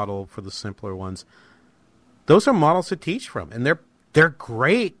SIR model for the simpler ones, those are models to teach from, and they're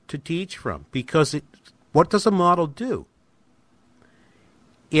great to teach from, because what does a model do?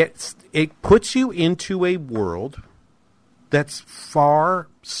 It puts you into a world that's far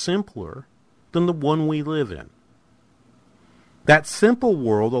simpler than the one we live in. That simple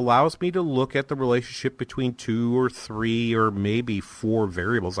world allows me to look at the relationship between 2 or 3 or maybe 4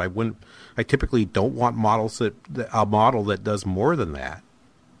 variables. I typically don't want a model that does more than that.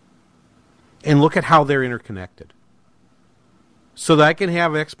 And look at how they're interconnected. So that I can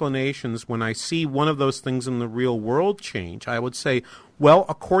have explanations when I see one of those things in the real world change. I would say, well,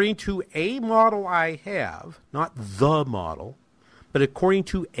 according to a model I have, not the model, but according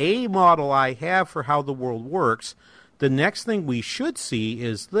to a model I have for how the world works, the next thing we should see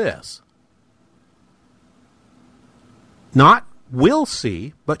is this. Not will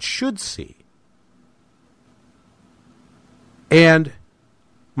see, but should see. And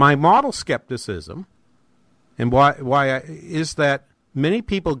my model skepticism, and is that many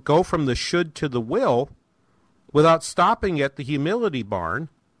people go from the should to the will without stopping at the humility barn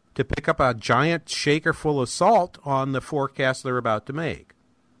to pick up a giant shaker full of salt on the forecast they're about to make.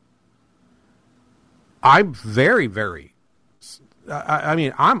 I'm very, very...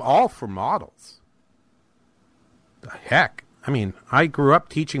 I'm all for models. The heck? I grew up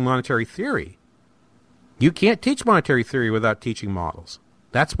teaching monetary theory. You can't teach monetary theory without teaching models.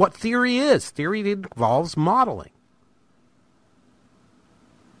 That's what theory is. Theory involves modeling.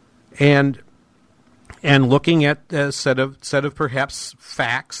 And looking at a set of perhaps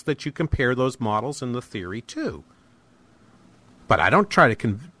facts that you compare those models and the theory to. But I don't try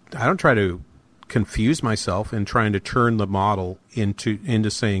to confuse myself in trying to turn the model into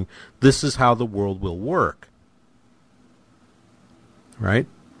saying this is how the world will work. Right?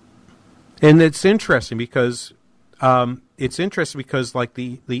 And it's interesting because like the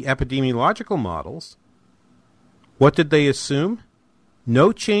epidemiological models, what did they assume?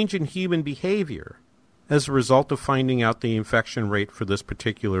 No change in human behavior as a result of finding out the infection rate for this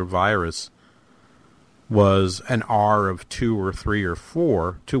particular virus was an R of 2 or 3 or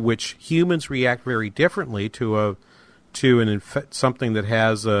 4, to which humans react very differently to something that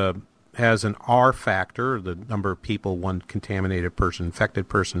has an R factor, the number of people one contaminated person, infected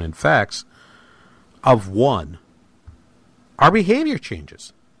person infects, of 1. Our behavior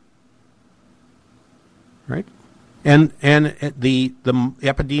changes, right? And the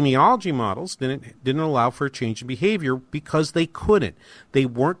epidemiology models didn't allow for a change in behavior because they couldn't. They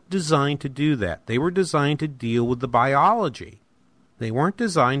weren't designed to do that. They were designed to deal with the biology. They weren't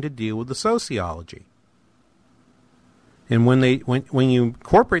designed to deal with the sociology. And when you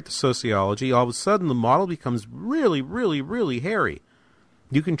incorporate the sociology, all of a sudden the model becomes really, really, really hairy.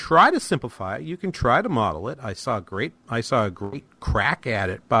 You can try to simplify it. You can try to model it. I saw a great crack at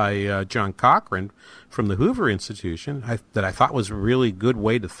it by John Cochrane from the Hoover Institution that I thought was a really good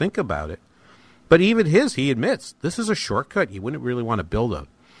way to think about it. But even he admits this is a shortcut. You wouldn't really want to build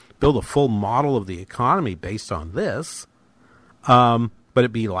a full model of the economy based on this. But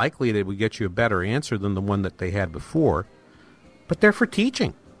it'd be likely that it would get you a better answer than the one that they had before. But they're for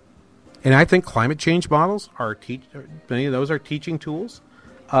teaching. And I think climate change models many of those are teaching tools.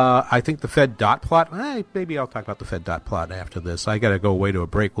 I think the Fed dot plot, maybe I'll talk about the Fed dot plot after this. I got to go away to a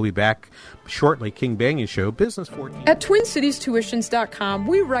break. We'll be back shortly. King Banaian Show, Business 14. At TwinCitiesTuitions.com,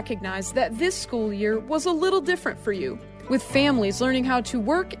 we recognize that this school year was a little different for you, with families learning how to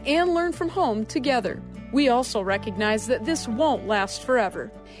work and learn from home together. We also recognize that this won't last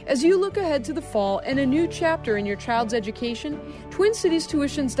forever. As you look ahead to the fall and a new chapter in your child's education,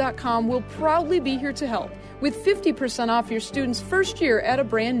 TwinCitiesTuitions.com will proudly be here to help with 50% off your student's first year at a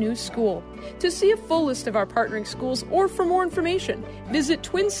brand new school. To see a full list of our partnering schools or for more information, visit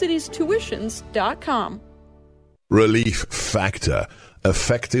TwinCitiesTuitions.com. Relief Factor.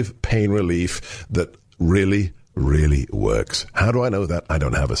 Effective pain relief that really, really works. How do I know that? I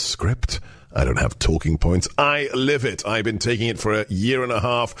don't have a script. I don't have talking points. I live it. I've been taking it for a year and a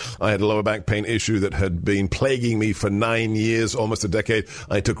half. I had a lower back pain issue that had been plaguing me for 9 years, almost a decade.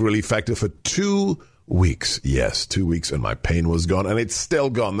 I took Relief Factor for 2 weeks. Yes, 2 weeks, and my pain was gone, and it's still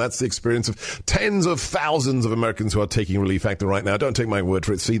gone. That's the experience of tens of thousands of Americans who are taking Relief Factor right now. Don't take my word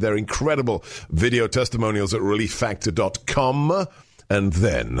for it. See their incredible video testimonials at ReliefFactor.com. And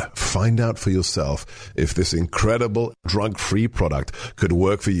then find out for yourself if this incredible drug-free product could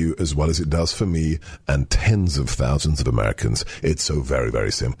work for you as well as it does for me and tens of thousands of Americans. It's so very,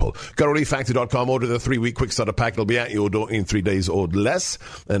 very simple. Go to ReliefFactor.com, order the 3-week quick starter pack. It'll be at your door in 3 days or less.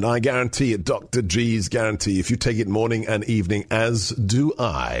 And I guarantee it, Dr. G's guarantee, if you take it morning and evening, as do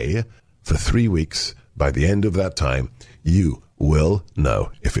I, for 3 weeks, by the end of that time, you will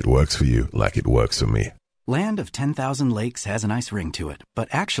know if it works for you like it works for me. Land of 10,000 lakes has a nice ring to it, but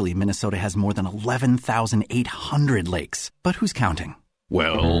actually Minnesota has more than 11,800 lakes. But who's counting?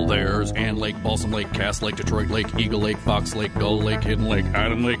 Well, there's Ann Lake, Balsam Lake, Cass Lake, Detroit Lake, Eagle Lake, Fox Lake, Gull Lake, Hidden Lake,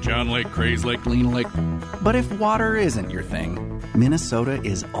 Adam Lake, John Lake, Craze Lake, Lena Lake. But if water isn't your thing, Minnesota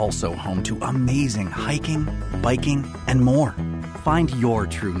is also home to amazing hiking, biking, and more. Find your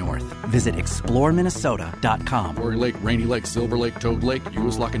true north. Visit exploreminnesota.com. Quarry Lake, Rainy Lake, Silver Lake, Toad Lake,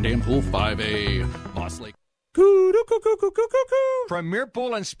 U.S. Lock and Dam Pool 5A, Boss Lake. Premier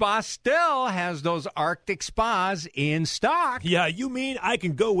Pool and Spa still has those Arctic spas in stock. Yeah, you mean I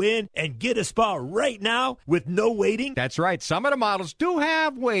can go in and get a spa right now with no waiting? That's right. Some of the models do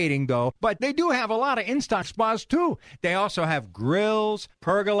have waiting, though, but they do have a lot of in-stock spas, too. They also have grills,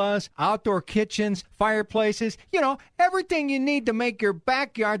 pergolas, outdoor kitchens, fireplaces, everything you need to make your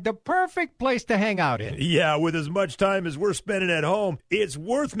backyard the perfect place to hang out in. Yeah, with as much time as we're spending at home, it's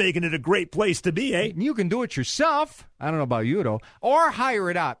worth making it a great place to be, eh? You can do it yourself. I don't know about you, though. Or hire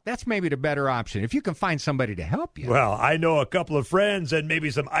it out. That's maybe the better option, if you can find somebody to help you. Well, I know a couple of friends and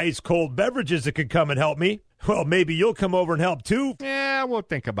maybe some ice-cold beverages that could come and help me. Well, maybe you'll come over and help, too. Yeah, we'll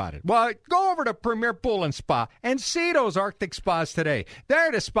think about it. Well, go over to Premier Pool and Spa and see those Arctic spas today.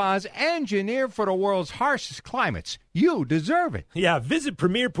 They're the spas engineered for the world's harshest climates. You deserve it. Yeah, visit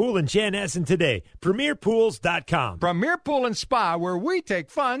Premier Pool in Chanhassen today. PremierPools.com. Premier Pool and Spa, where we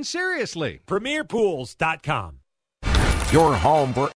take fun seriously. PremierPools.com. Your home for